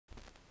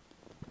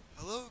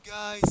Hello,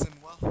 guys, and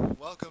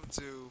welcome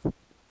to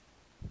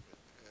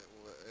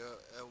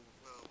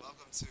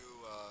welcome to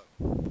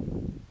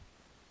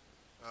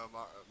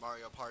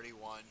Mario Party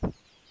One.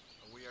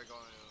 We are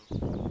going to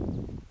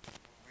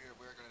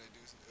we're going to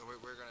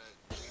we're going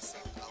to do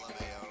some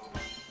LMAO,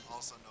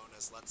 also known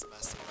as Let's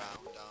Mess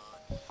Around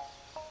on.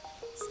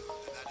 So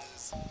and that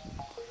is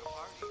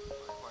Mario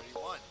Party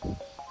One,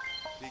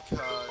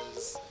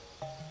 because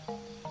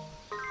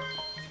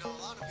a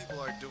lot of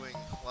people are doing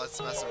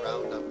Let's Mess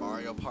Around on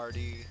Mario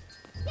Party.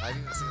 I've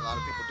even seen a lot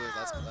of people doing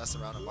Let's Mess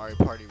Around on Mario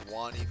Party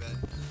 1 even.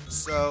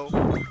 So,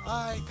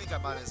 I think I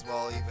might as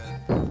well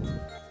even,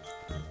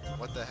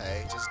 what the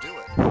hey, just do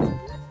it. And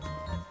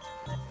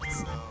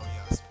so,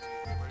 yes,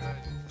 we're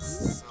gonna do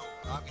this. So,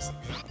 obviously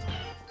we have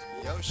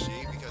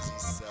Yoshi, because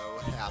he's so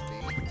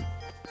happy.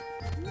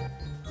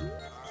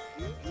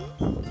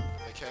 Alright,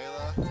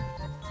 Michaela,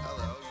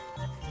 hello.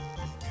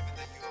 Given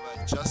that you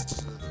have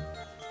just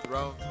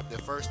thrown the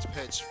first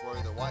pitch for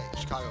the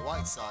Chicago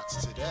White Sox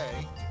today,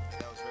 and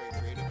that was very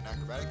creative and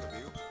acrobatic of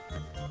you.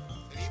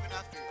 And even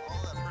after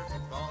all that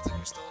perfect balls, and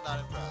you're still not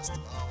impressed.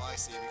 Oh, I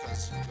see.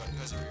 Because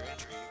of your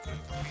injury, you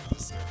couldn't compete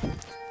this year. Well,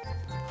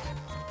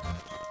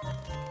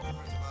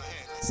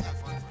 hey, let's have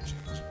fun for a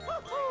change. We're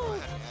gonna go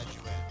ahead and add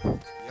you in.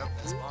 Yep,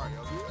 that's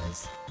Mario,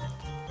 because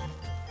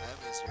M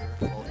is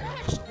both your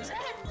initials.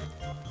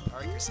 All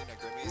right, Christina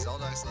Grimmy,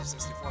 Zelda Ice Love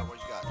 64. What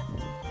you got?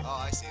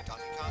 Oh, I see.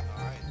 Donkey Kong.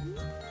 All right.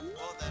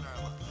 Well then,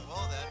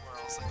 we're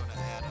also going to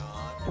add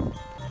on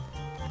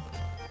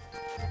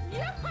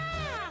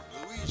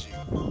Luigi.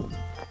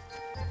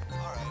 Alright, I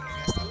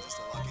guess that's just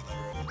a lucky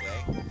letter of the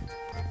day.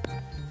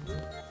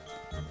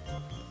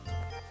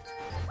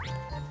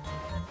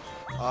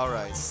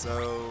 Alright, so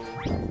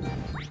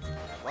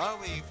why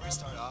don't we first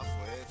start off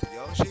with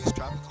Yoshi's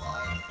Tropical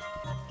Island,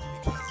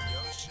 because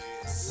Yoshi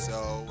is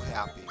so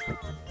happy.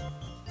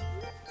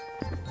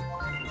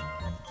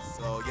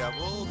 So yeah,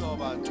 we'll go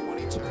about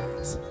 20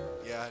 turns.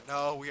 Yeah,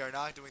 no, we are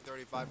not doing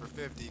 35 or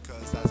 50,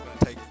 because that's going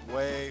to take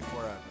way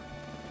forever.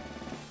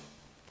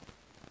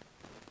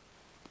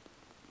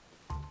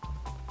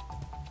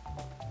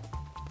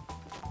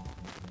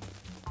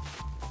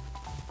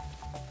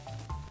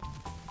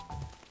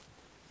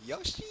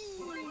 Yoshi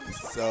is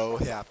so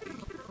happy.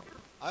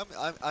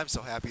 I'm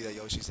so happy that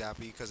Yoshi's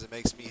happy, because it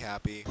makes me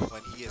happy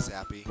when he is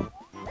happy.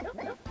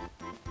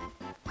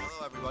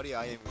 Hello everybody,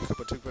 I am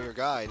Koopa Troopa, your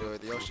guide, where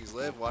the Yoshis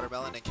live,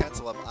 Watermelon and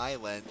Kensel of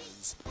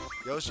Islands.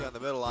 Yoshi on the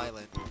middle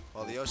island,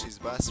 while the Yoshi's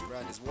best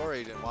friend is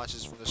worried and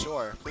watches from the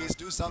shore. Please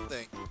do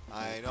something.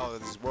 I know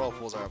that these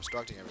whirlpools are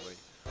obstructing everybody.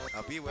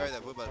 Now beware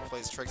that Booba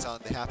plays tricks on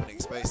the happening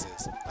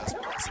spaces. That's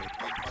what also the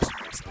main question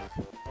marks are.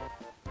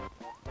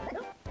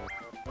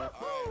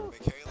 Alright,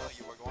 Michaela,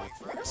 you are going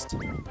first. A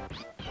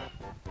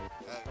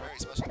very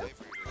special day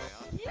for you today,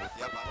 huh?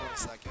 Yep, I'm going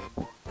second.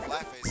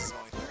 Flatface is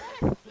going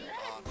third.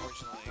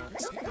 Unfortunately,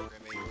 Christina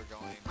Grimmy, you were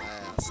going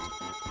last.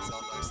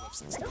 Zelda Ice Love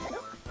 64.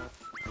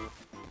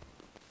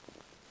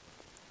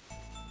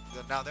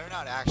 Now, they're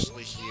not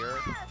actually here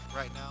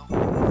right now,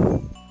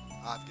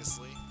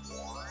 obviously.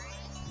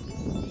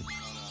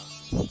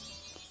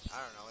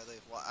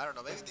 I don't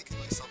know, maybe they could,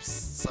 like,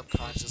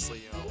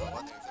 subconsciously,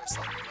 wonder if they're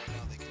sleeping right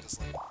now, they could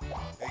just, like,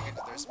 maybe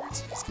their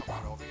spirits just come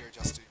right over here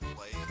just to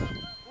play for the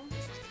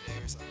day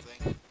or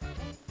something.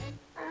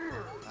 I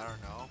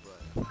don't know,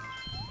 but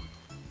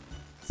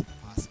that's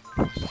impossible.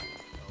 Or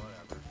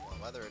whatever. Well,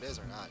 whether it is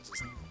or not,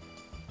 just... It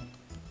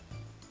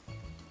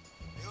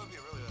would be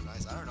really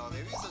nice. I don't know,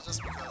 maybe it's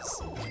just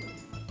because,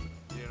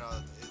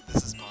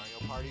 this is Mario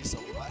Party, so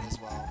we might as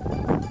well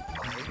play.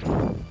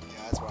 Yeah,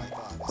 that's what I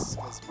thought.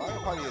 Because Mario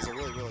Party is a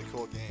really, really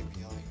cool game,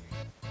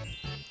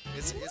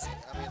 I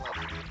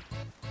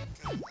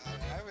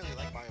really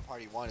like Mario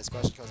Party 1,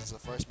 especially because it's the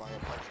first Mario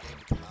Party game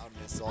to come out,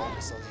 and it's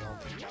also the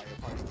only Mario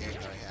Party game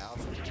that I have.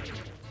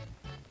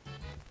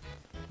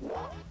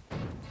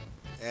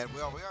 And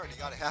we already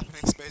got a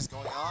happening space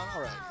going on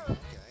already.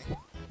 Okay.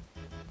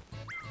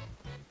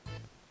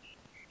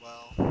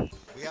 Well,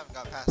 we haven't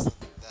got past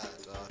that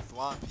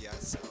thwomp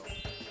yet, so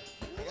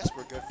I guess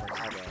we're good for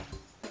now, though.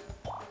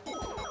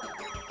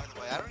 By the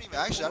way, I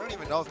don't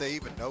even know if they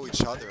even know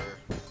each other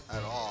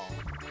at all.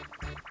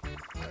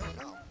 I don't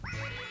know.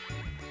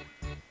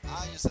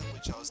 I just simply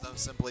chose them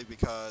simply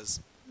because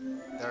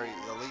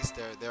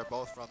they're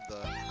both from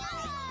the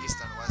east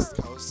and west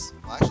coasts.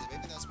 Well, actually,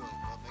 maybe that's what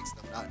makes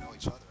them not know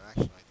each other.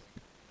 Actually, I think.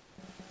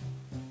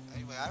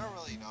 Anyway, I don't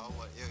really know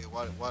what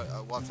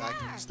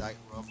factors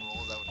of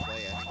roles I would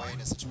play anyway in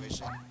a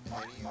situation,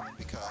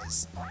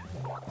 because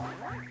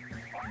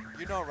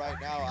right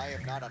now I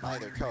am not on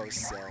either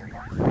coast, so.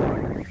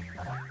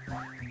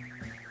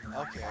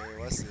 Okay,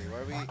 let's see.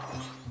 Where are we?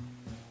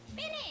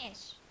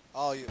 Finish!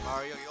 Oh,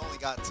 Mario, you only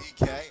got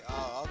TK?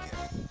 Oh, okay.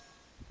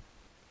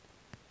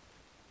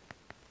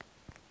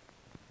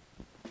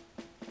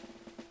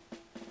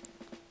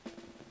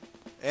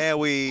 And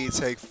we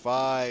take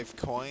 5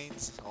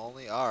 coins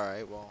only?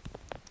 Alright, well.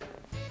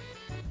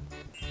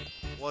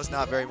 Was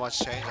not very much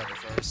change on the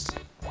first.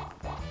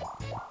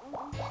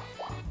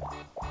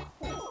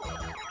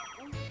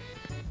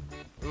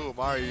 Ooh,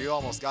 Mario, you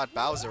almost got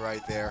Bowser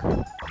right there.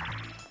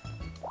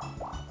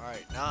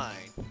 Alright, 9.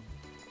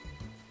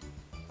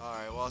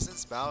 Alright, well,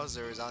 since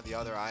Bowser is on the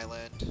other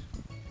island,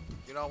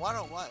 you know,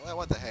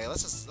 what the hey,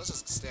 let's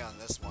just stay on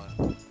this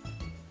one.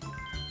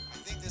 I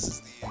think this is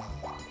the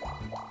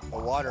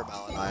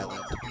Watermelon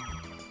Island.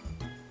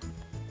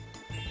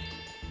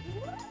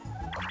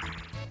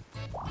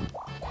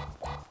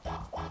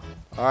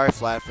 Alright,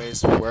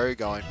 Flatface, where are you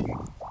going?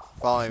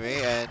 Following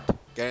me and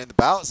getting the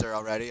Bowser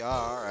already. Oh,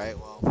 alright,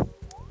 well.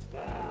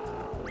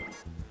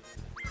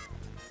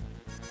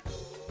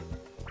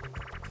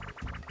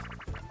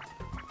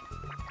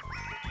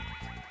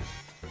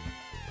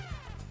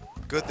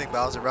 Good thing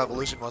Bowser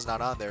Revolution was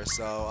not on there,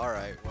 so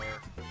alright, we're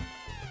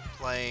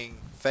playing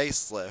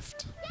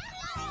Facelift.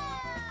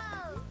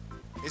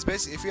 It's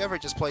basically, if you ever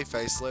just play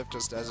Facelift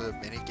just as a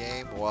mini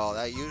game,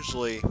 well,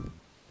 usually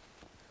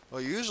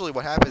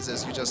what happens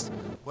is you just,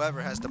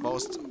 whoever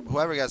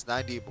gets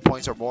 90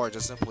 points or more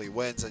just simply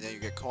wins and then you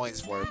get coins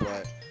for it,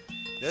 but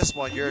this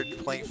one you're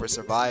playing for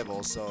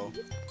survival, so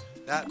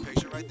that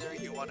picture right there,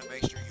 you want to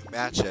make sure you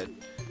match it.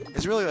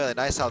 It's really, really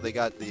nice how they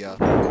got the,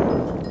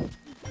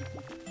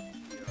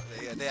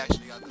 they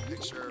actually got the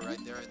picture right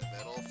there in the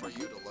middle for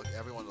you to look,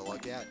 everyone to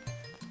look at.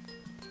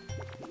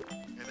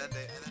 And then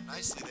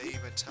nicely they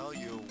even tell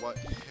you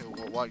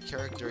what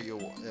character you,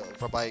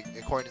 by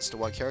accordance to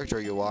what character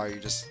you are. You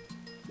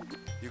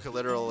can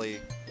literally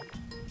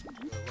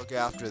look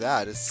after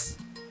that. It's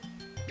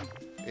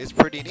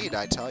pretty neat,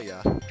 I tell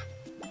ya.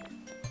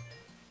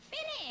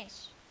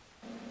 Finish.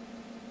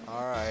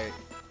 All right,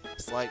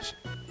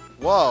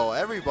 whoa!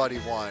 Everybody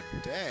won.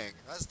 Dang,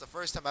 that's the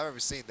first time I've ever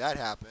seen that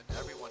happen.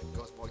 Everyone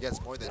gets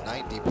more than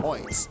 90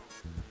 points.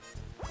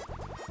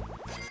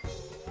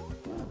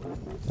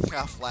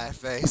 Yeah, flat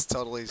face,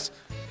 totally.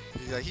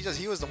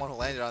 He was the one who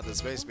landed on the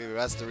space. Maybe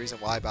that's the reason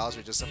why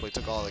Bowser just simply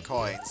took all the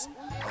coins,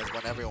 is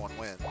when everyone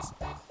wins.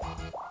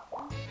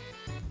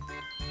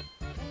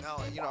 Now,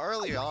 you know,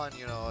 early on,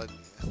 you know,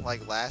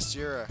 like last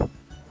year,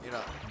 you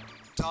know,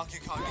 Donkey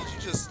Kong,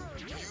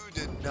 you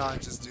did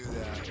not just do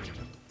that.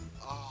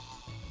 Oh.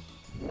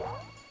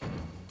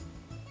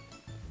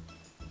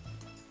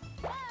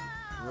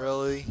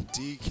 Really?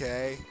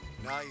 DK?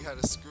 Now you had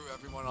to screw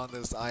everyone on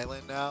this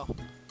island now?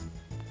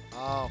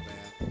 Oh,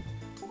 man.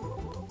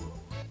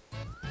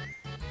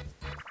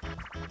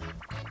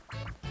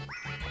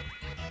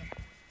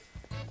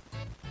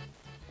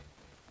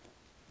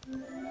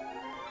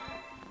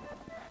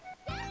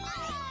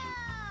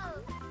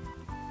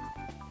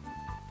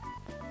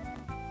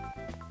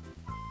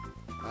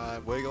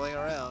 Wiggling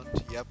around.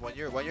 Yep,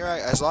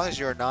 as long as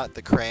you're not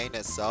the crane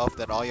itself,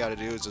 then all you gotta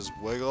do is just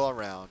wiggle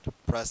around.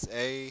 Press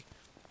A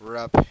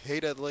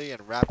repeatedly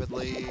and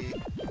rapidly.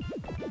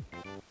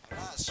 I'm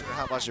not sure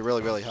how much it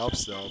really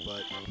helps though,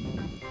 but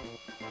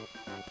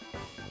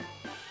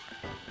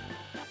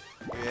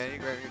yeah,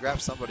 you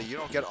grab somebody, you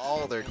don't get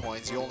all their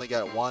coins, you only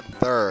get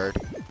 1/3.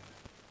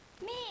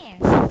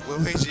 Miss.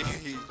 Luigi,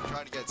 he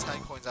tried to get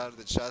 10 coins out of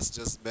the chest,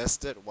 just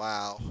missed it.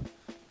 Wow.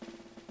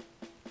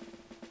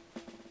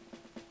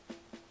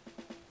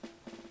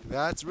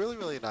 That's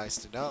really nice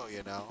to know,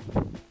 you know.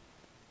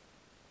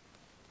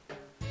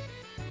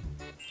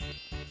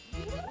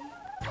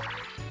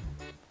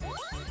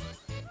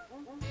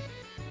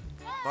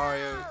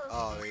 Mario,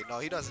 oh wait, no,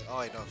 he doesn't. Oh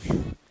wait, no,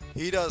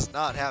 he does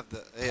not have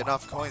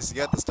enough coins to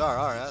get the star.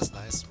 All right, that's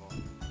nice. Well,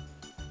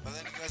 but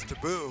then he goes to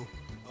Boo.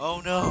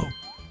 Oh no.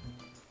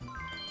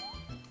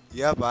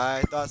 Yep,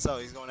 I thought so.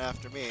 He's going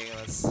after me.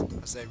 Let's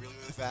say really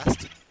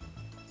fast.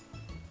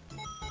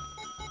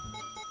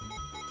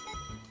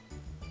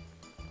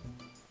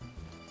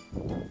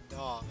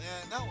 Oh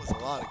man, that was a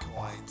lot of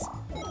coins.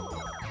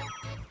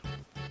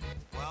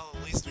 Well,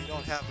 at least we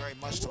don't have very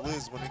much to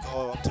lose when we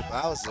go up to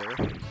Bowser.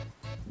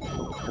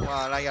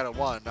 Wow, and I got a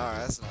 1. Alright,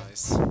 that's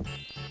nice. I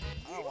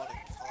don't want to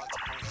collect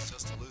points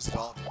just to lose it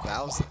all to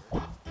Bowser.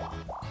 Oh,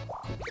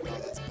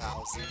 that's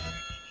Bowser.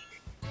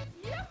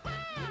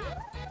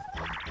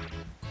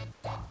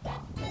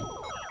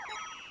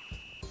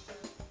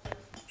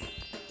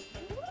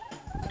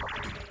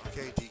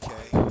 Okay, DK.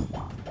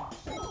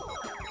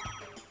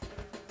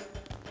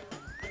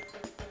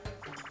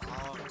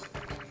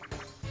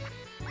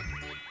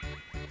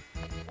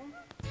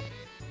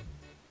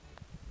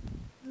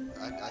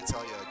 I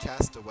tell you,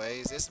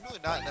 Castaways, it's really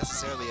not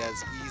necessarily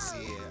as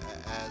easy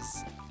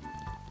as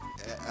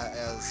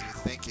you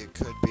think it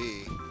could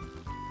be,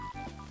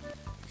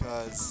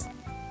 because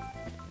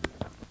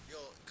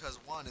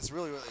one, it's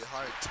really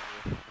hard to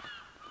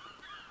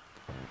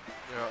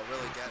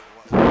really get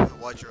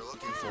what you're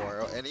looking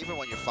for, and even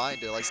when you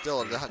find it, like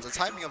still the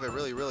timing of it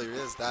really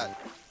is that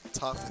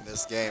tough in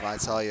this game, I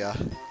tell you.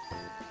 And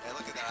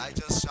look at that, I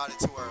just shot it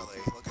too early.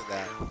 Look at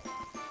that.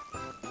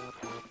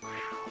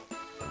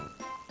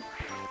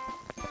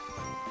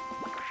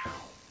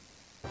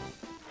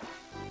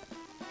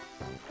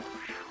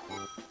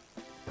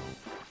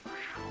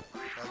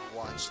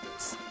 Watch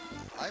this.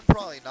 I'm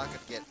probably not gonna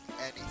get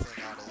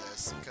anything out of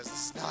this because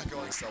it's not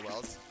going so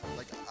well.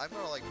 I'm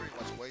gonna pretty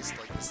much waste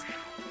like this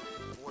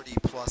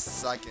 40+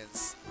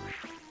 seconds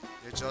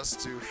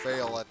just to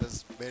fail at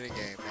this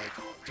minigame. Like,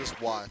 just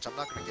watch. I'm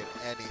not gonna get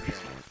anything.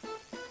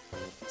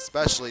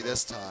 Especially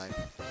this time.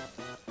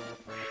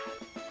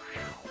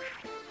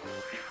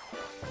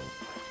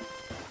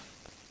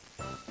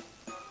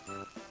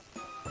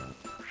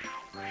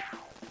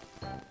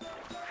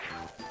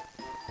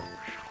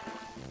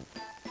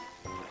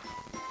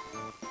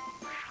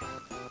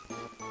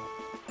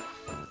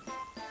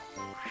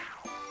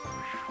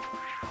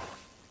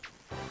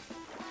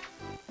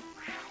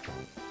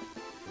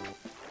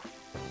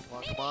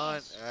 Come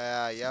on.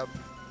 Yep.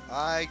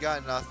 I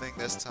got nothing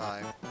this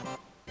time.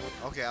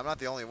 Okay, I'm not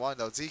the only one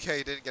though.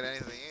 ZK didn't get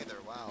anything either.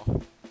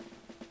 Wow.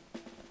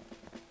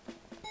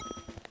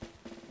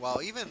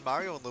 Well, even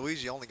Mario and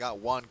Luigi only got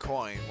 1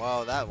 coin.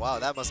 Wow,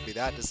 that must be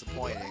that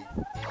disappointing.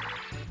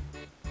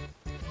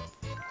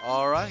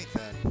 All right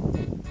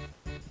then.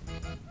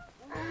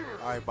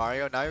 All right,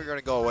 Mario. Now you're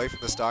gonna go away from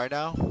the star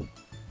now.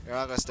 You're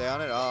not gonna stay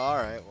on it. Oh, all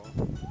right. Well.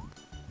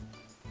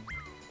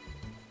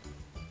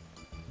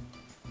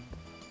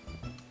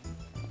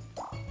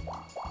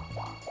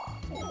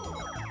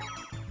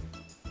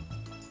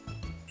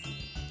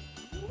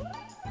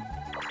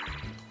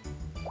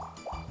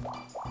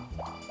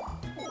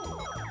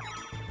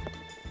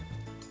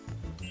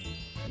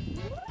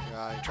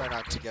 I try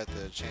not to get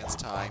the chance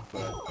time,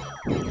 but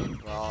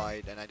well,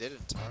 I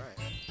didn't. All right.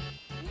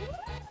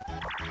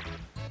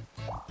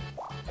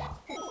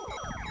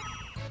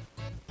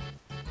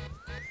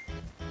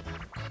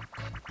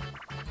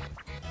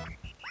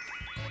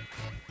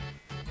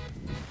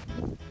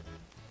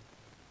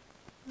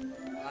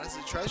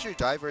 Honestly, Treasure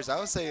Divers, I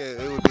would say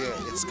it would be.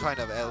 It's kind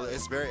of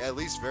it's at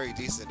least very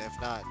decent, if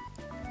not.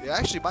 It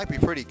actually might be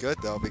pretty good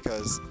though,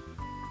 because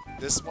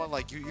this one,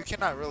 like, you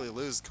cannot really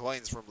lose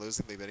coins from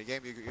losing the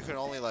minigame. You can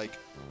only, like,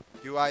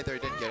 you either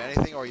didn't get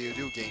anything or you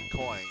do gain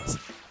coins.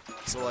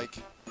 So, like,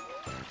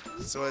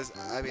 so all you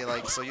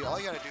gotta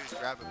do is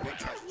grab a big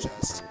treasure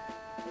chest,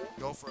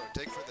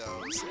 dig for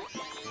those,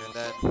 and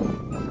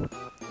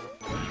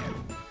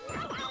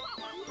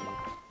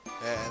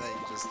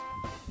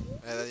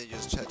then you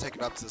just take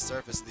it up to the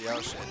surface of the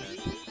ocean,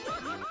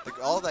 and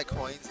all that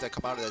coins that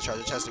come out of the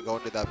treasure chest and go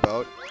into that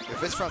boat,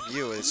 if it's from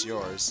you, it's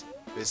yours,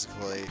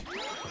 basically.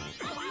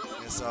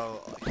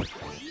 So, everyone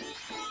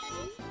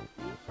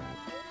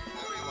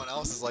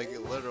else is like,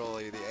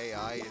 literally, the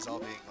AI is all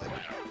being like,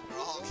 they're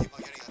all keep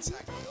on getting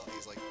attacked by all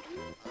these, like, I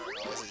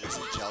don't know, is it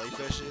just the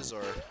jellyfishes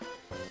or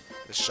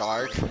the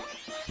shark?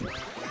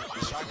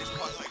 The shark is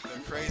probably like the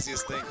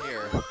craziest thing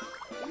here.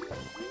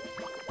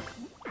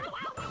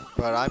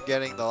 But I'm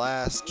getting the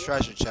last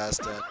treasure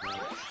chest, and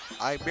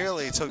I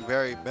merely took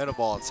very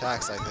minimal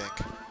attacks, I think,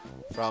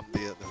 from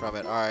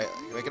it. All right,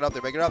 make it up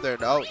there.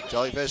 No,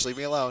 jellyfish, leave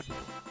me alone.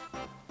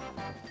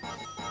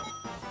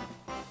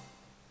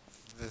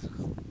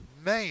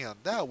 Man,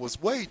 that was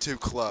way too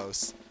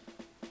close.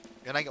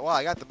 And I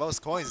got the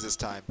most coins this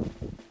time.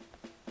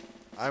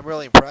 I'm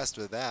really impressed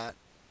with that.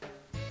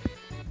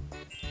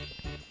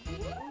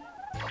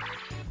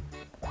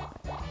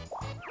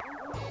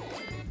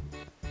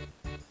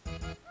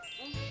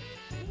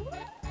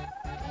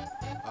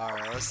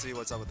 Alright, let's see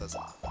what's up with this.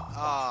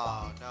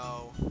 Oh,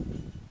 no.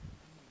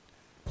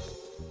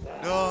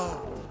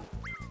 No.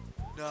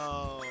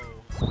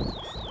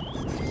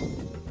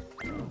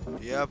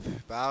 Yep,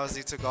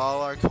 Bowsy took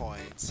all our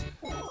coins.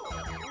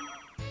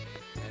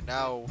 And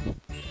now,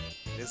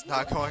 it's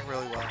not going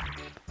really well.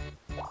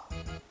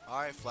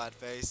 Alright,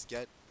 Flatface,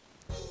 get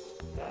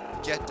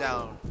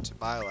down to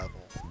my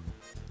level.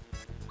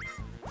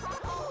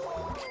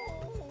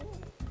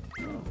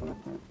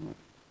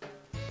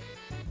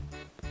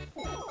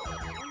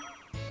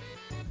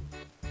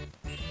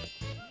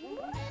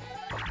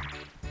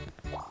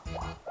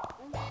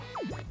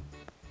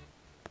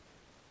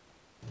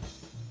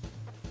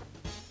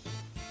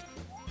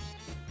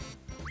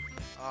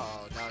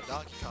 Oh, now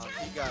Donkey Kong,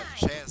 he got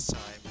chance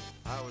time.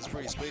 I was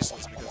pretty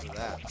speechless because of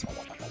that.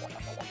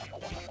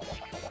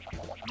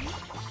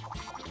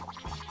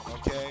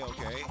 Okay,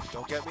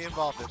 don't get me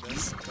involved in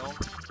this.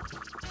 Don't.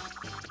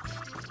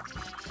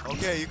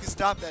 Okay, you can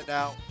stop that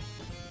now.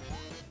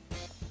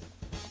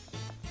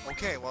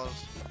 Okay, well,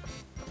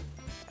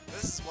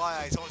 this is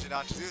why I told you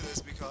not to do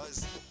this,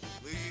 because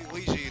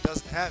Luigi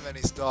doesn't have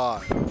any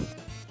star.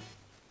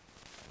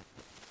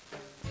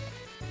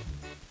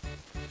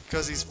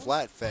 Because he's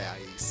flat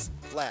face.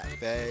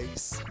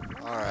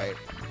 Alright.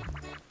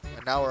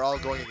 And now we're all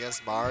going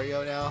against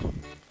Mario now?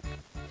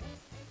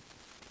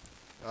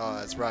 Oh,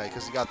 that's right,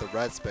 because he got the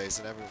red space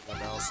and everyone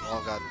else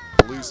all got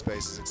blue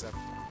spaces except,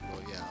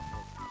 well, yeah.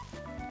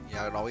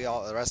 Yeah, no,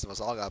 the rest of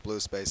us all got blue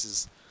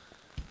spaces.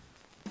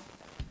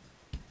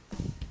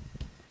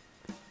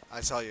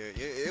 I tell you,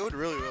 it would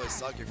really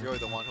suck if you were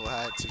the one who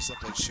had to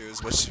simply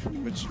choose which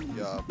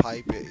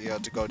pipe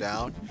to go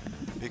down,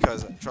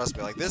 because trust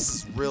me, like, this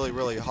is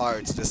really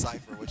hard to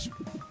decipher which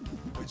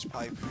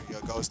pipe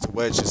goes to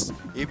which. Just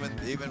even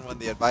when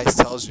the advice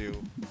tells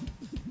you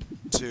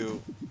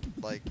to,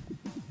 like,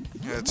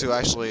 to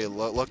actually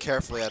look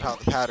carefully at how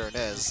the pattern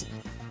is,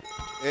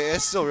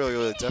 it's still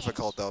really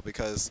difficult though,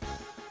 because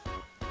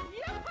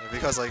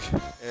because like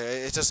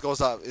it just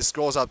goes up, it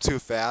scrolls up too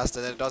fast,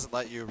 and then it doesn't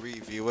let you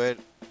review it.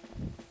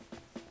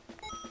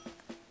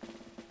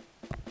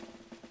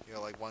 You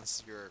know, like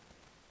once you're,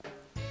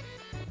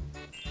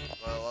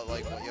 well,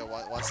 like yeah,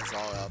 once it's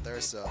all out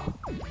there. So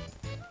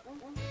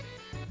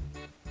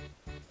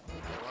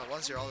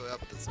once you're all the way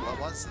up, at the,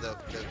 once the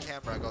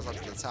camera goes up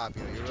to the top,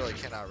 you know, you really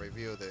cannot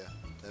review the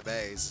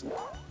maze.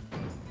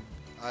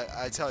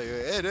 I tell you,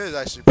 it is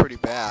actually pretty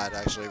bad,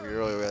 actually, if you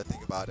really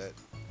think about it.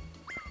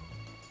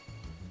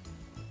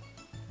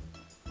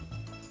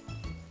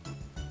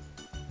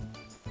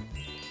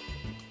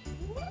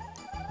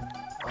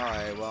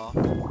 Alright, well,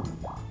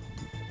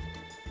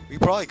 we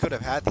probably could have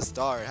had the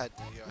star had,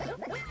 you know,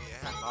 maybe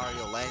had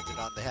Mario landed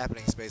on the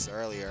happening space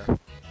earlier.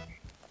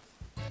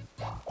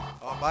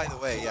 Oh, by the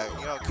way, yeah,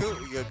 you know,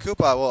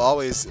 Koopa will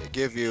always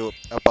give you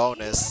a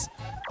bonus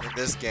in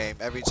this game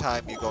every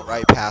time you go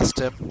right past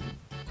him.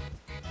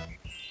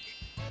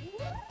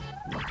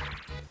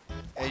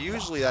 And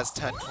usually that's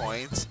 10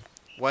 coins.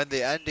 When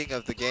the ending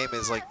of the game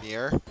is like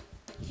near,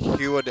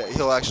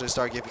 he'll actually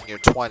start giving you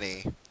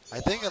 20. I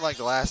think in like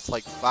the last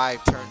like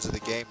 5 turns of the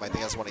game, I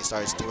think that's when he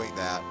starts doing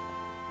that.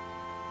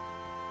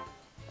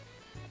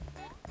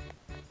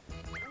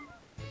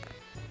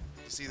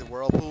 You see the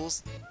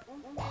whirlpools?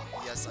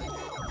 Yes, I do.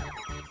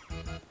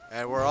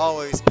 And we're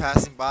always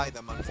passing by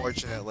them,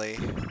 unfortunately.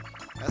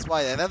 That's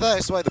why, and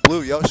that's why the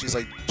blue Yoshi's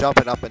like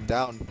jumping up and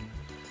down.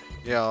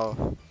 You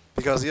know,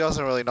 because he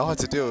doesn't really know what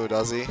to do,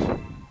 does he?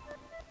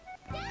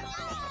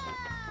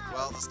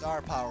 Well, the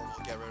star power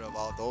will get rid of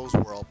all those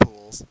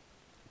whirlpools.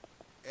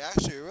 It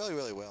actually really,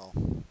 really will.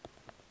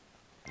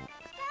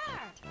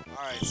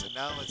 Alright, so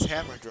now it's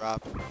hammer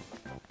drop.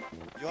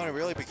 You want to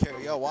really be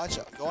careful. Yo, watch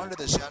out. Go under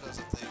the shadows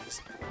of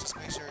things. Just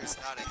make sure it's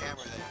not a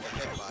hammer that you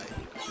get hit by.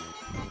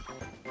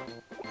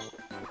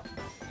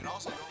 And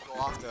also don't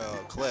go off the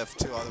cliff,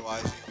 too,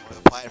 otherwise, or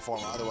the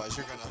platform, otherwise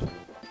you're gonna...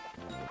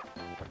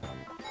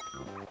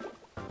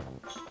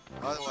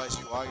 Otherwise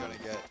you are gonna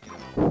get, you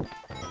know,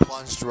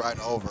 plunged right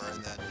over,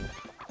 and then...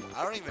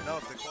 I don't even know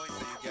if the coins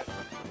that you get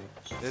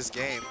from this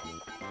game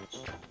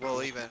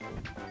will even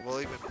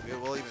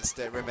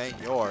remain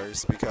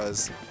yours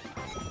because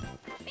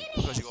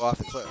you go off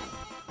the cliff.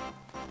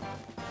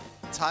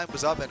 Time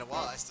was up, and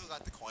well, I still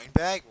got the coin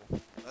bag.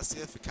 Let's see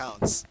if it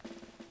counts.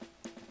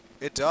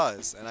 It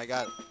does, and I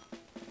got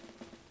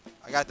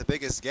the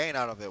biggest gain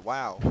out of it.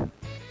 Wow. And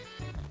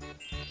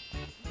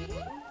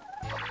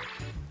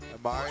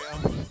Mario,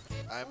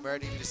 I'm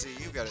ready to see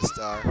you get a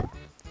star.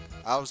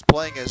 I was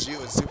playing as you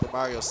in Super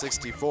Mario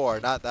 64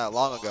 not that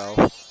long ago.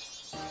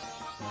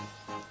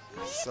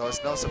 So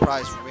it's no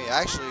surprise for me.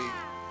 Actually,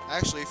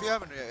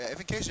 if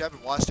in case you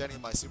haven't watched any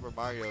of my Super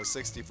Mario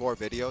 64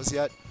 videos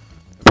yet,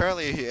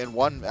 apparently in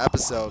one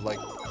episode,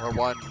 in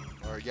one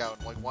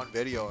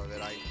video of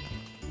it,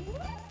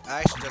 I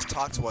actually just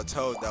talked to a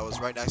toad that was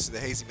right next to the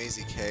Hazy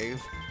Mazy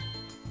Cave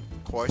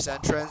course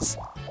entrance,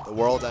 the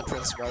world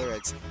entrance rather.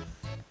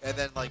 And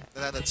then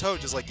the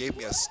toad just like gave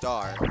me a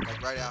star,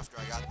 like right after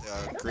I got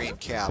the green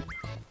cap.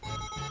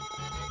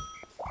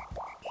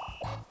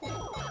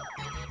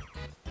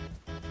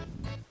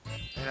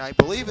 And I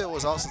believe it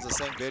was also the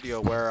same video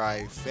where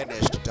I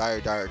finished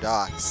Dire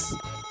Docks.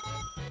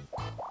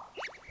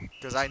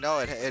 Because I know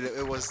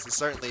it was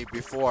certainly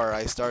before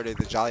I started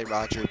the Jolly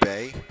Roger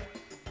Bay.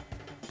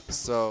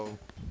 So...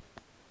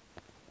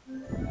 I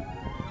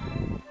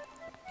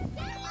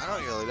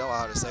don't really know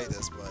how to say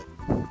this, but...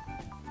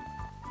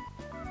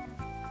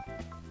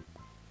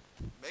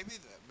 Maybe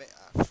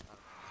I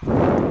don't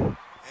know.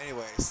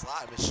 Anyway,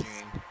 slot machine.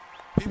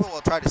 People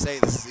will try to say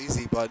this is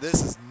easy, but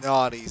this is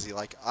not easy.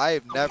 Like,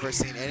 I've never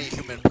seen any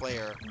human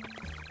player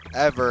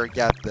ever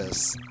get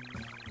this.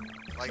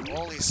 Like,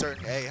 only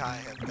certain AI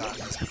have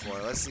gotten this before.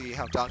 Let's see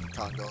how Donkey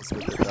Kong goes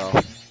with it,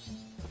 though.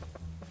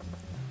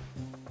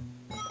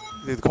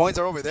 Dude, the coins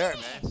are over there,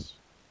 man.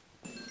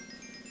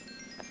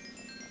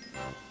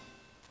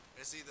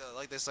 You see,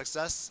 the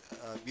success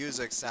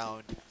music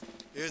sound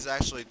is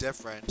actually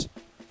different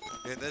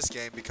in this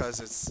game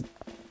because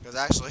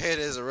actually it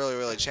is really,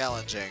 really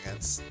challenging.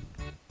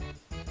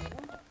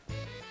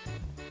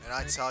 And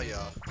I tell you,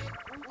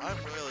 I'm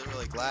really,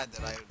 really glad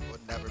that I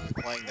would never be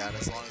playing that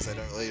as long as I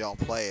don't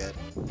play it.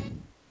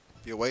 It'd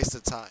be a waste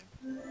of time.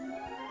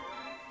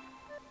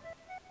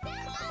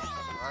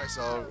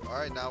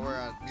 Alright, now we're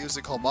on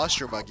Musical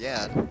Mushroom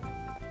again.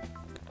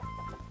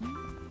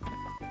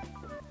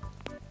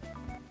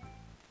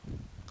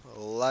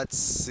 Let's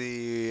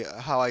see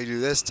how I do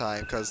this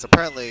time, because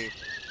apparently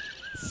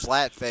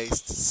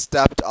Flatfaced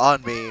stepped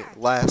on me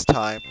last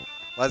time.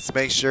 Let's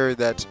make sure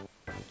that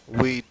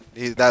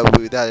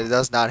that it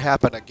does not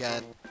happen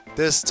again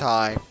this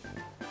time.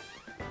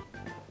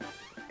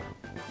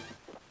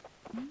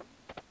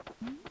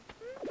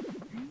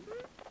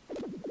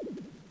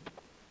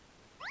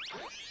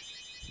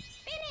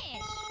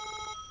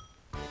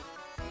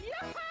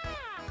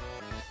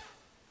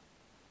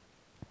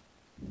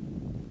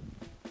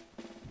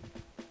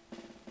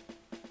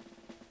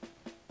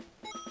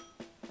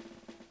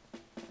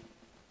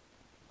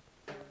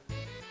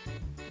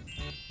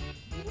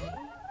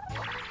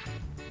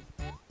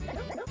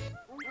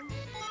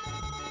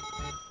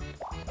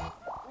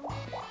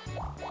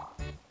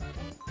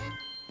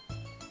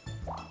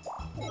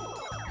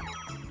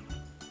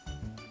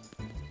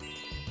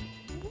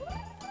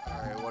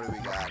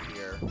 we got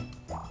here.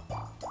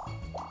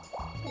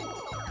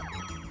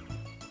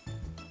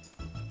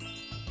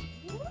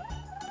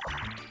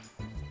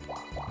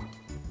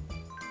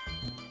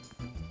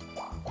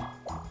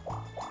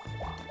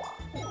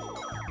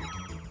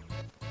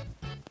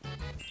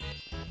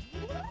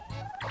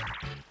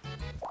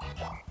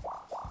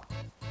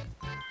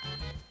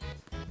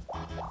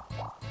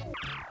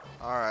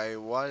 Alright,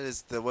 what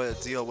is the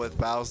deal with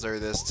Bowser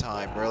this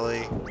time?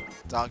 Really?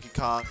 Donkey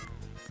Kong?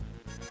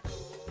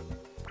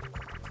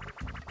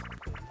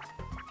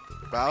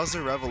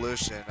 Bowser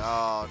Revolution.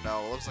 Oh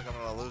no, looks like I'm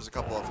gonna lose a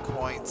couple of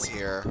coins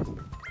here.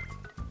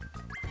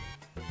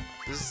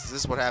 This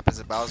is what happens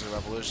in Bowser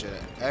Revolution.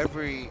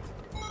 Every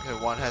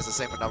one has the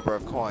same number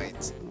of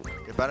coins.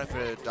 It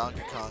benefited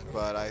Donkey Kong,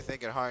 but I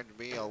think it harmed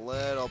me a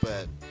little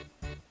bit.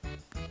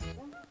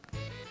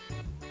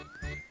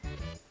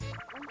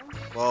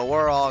 Well,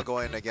 we're all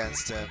going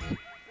against him.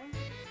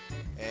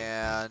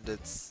 And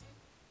it's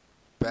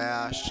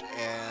Bash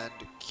and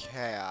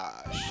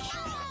Cash.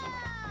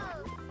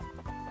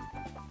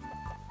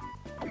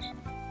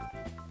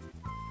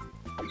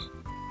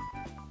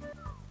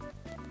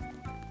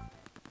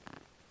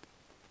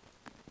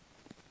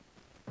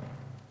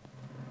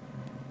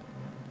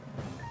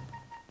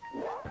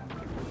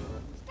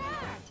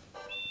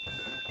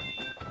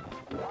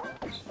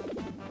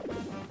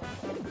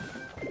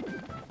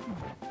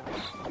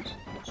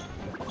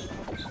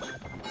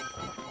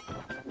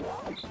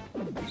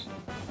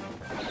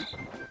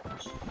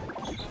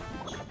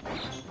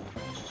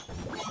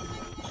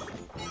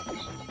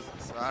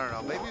 So I don't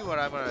know, maybe what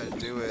I'm gonna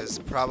do is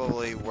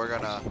probably we're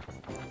gonna,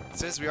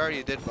 since we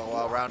already did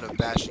a round of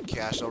Bash and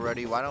Cash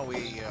already, why don't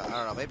we, I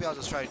don't know, maybe I'll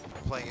just try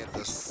playing it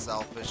the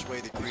selfish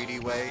way, the greedy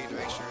way, to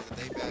make sure that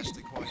they bash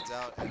the coins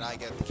out and I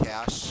get the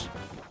cash.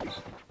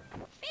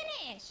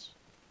 Finish.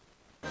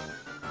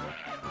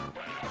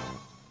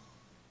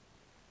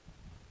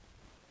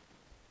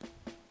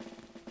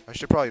 I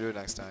should probably do it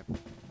next time.